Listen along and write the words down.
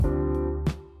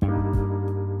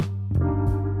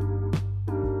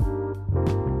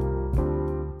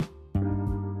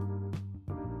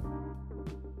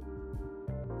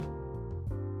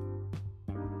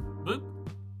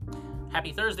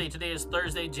Happy Thursday. Today is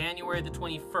Thursday, January the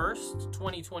 21st,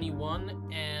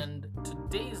 2021, and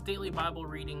today's daily Bible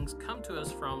readings come to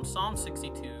us from Psalm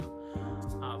 62,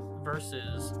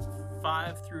 verses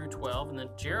 5 through 12, and then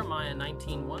Jeremiah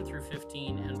 19, 1 through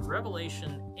 15, and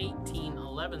Revelation 18,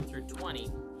 11 through 20.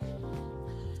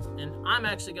 And I'm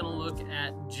actually going to look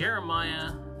at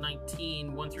Jeremiah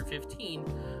 19, 1 through 15,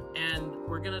 and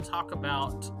we're going to talk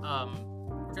about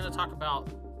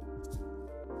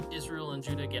Israel and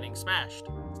Judah getting smashed.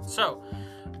 So,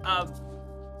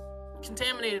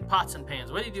 contaminated pots and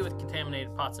pans. What do you do with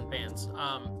contaminated pots and pans?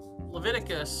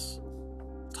 Leviticus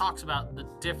talks about the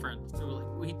difference.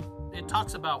 It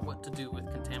talks about what to do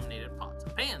with contaminated pots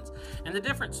and pans, and the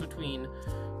difference between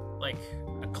like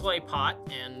a clay pot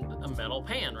and a metal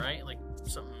pan, right? Like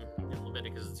something in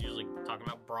Leviticus, it's usually talking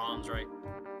about bronze, right?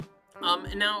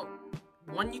 And now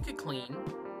one you could clean,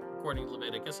 according to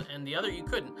Leviticus, and the other you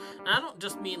couldn't. And I don't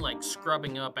just mean like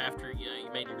scrubbing up after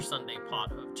you made your Sunday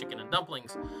pot of chicken and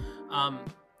dumplings,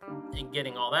 and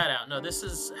getting all that out. No,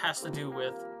 this has to do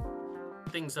with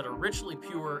things that are ritually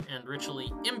pure and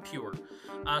ritually impure.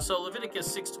 So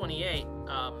Leviticus 6:28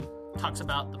 talks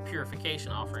about the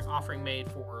purification offering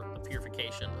made for the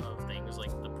purification of things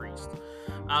like the priest,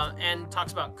 and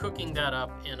talks about cooking that up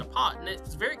in a pot. And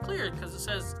it's very clear because it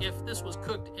says if this was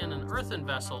cooked in an earthen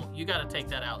vessel, you got to take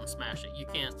that out and smash it. You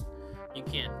can't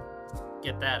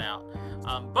get that out.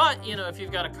 But if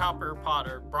you've got a copper pot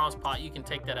or bronze pot, you can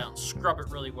take that out and scrub it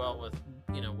really well with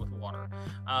water,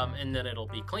 and then it'll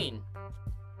be clean.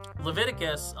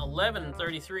 Leviticus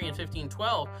 11:33 and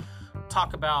 15:12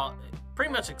 talk about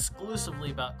pretty much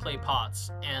exclusively about clay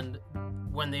pots and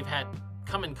when they've had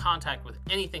come in contact with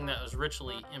anything that was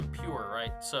ritually impure,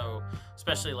 right? So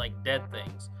especially like dead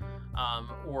things,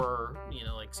 or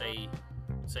like say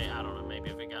I don't know, maybe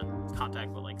if it got in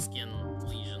contact with like skin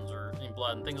lesions or in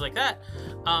blood and things like that.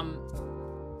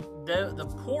 The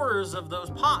pores of those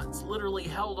pots literally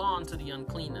held on to the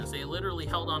uncleanness. They literally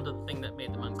held on to the thing that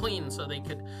made them unclean, so they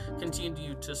could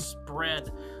continue to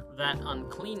spread that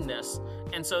uncleanness.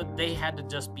 And so they had to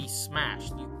just be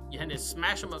smashed. You had to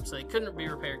smash them up so they couldn't be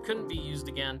repaired, couldn't be used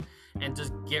again, and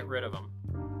just get rid of them.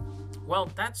 Well,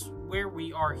 that's where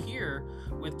we are here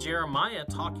with Jeremiah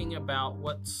talking about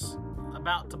what's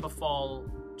about to befall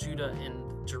Judah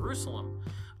and Jerusalem.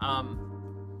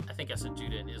 I think I said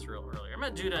Judah and Israel earlier. I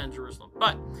meant Judah and Jerusalem.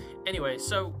 But anyway,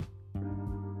 so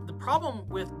the problem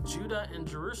with Judah and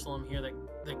Jerusalem here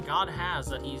that God has,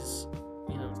 that he's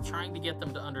trying to get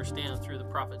them to understand through the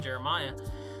prophet Jeremiah,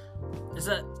 is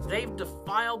that they've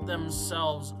defiled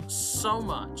themselves so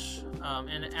much.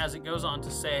 And as it goes on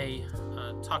to say,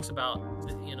 talks about,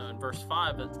 in verse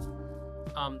 5,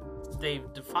 that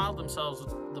they've defiled themselves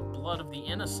with the blood of the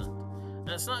innocent. And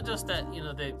it's not just that,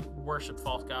 they worship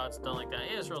false gods, done like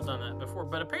that. Israel's done that before,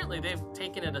 but apparently they've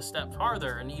taken it a step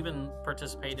farther and even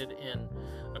participated in,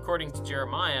 according to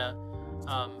Jeremiah,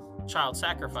 child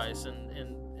sacrifice and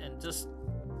just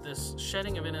this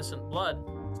shedding of innocent blood.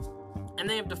 And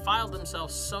they have defiled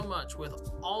themselves so much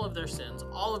with all of their sins,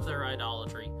 all of their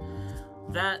idolatry,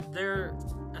 that they're,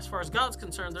 as far as God's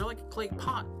concerned, they're like a clay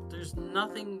pot. There's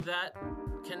nothing that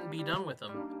can be done with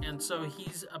them. And so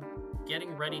he's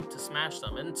getting ready to smash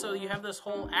them. And so you have this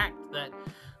whole act that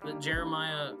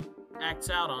Jeremiah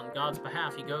acts out on God's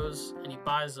behalf. He goes and he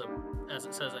buys as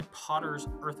it says, a potter's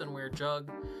earthenware jug,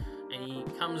 and he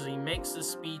comes and he makes this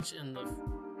speech in the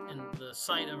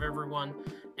sight of everyone,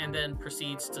 and then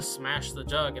proceeds to smash the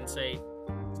jug and say,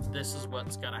 this is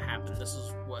what's got to happen. This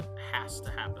is what has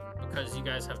to happen because you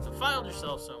guys have defiled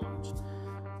yourselves so much.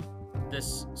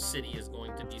 This city is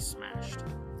going to be smashed.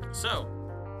 So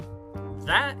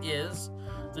that is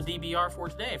the DBR for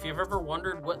today. If you've ever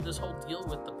wondered what this whole deal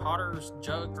with the potter's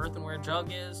jug, earthenware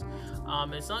jug is,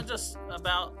 it's not just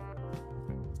about,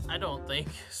 I don't think,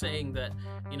 saying that,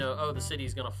 the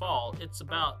city's going to fall. It's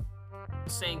about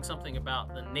saying something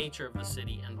about the nature of the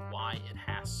city and why it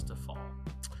has to fall.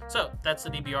 So that's the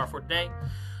DBR for today.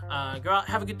 Go out,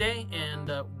 have a good day,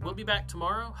 and we'll be back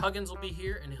tomorrow. Huggins will be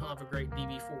here, and he'll have a great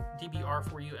DBR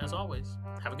for you as always.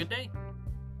 Have a good day.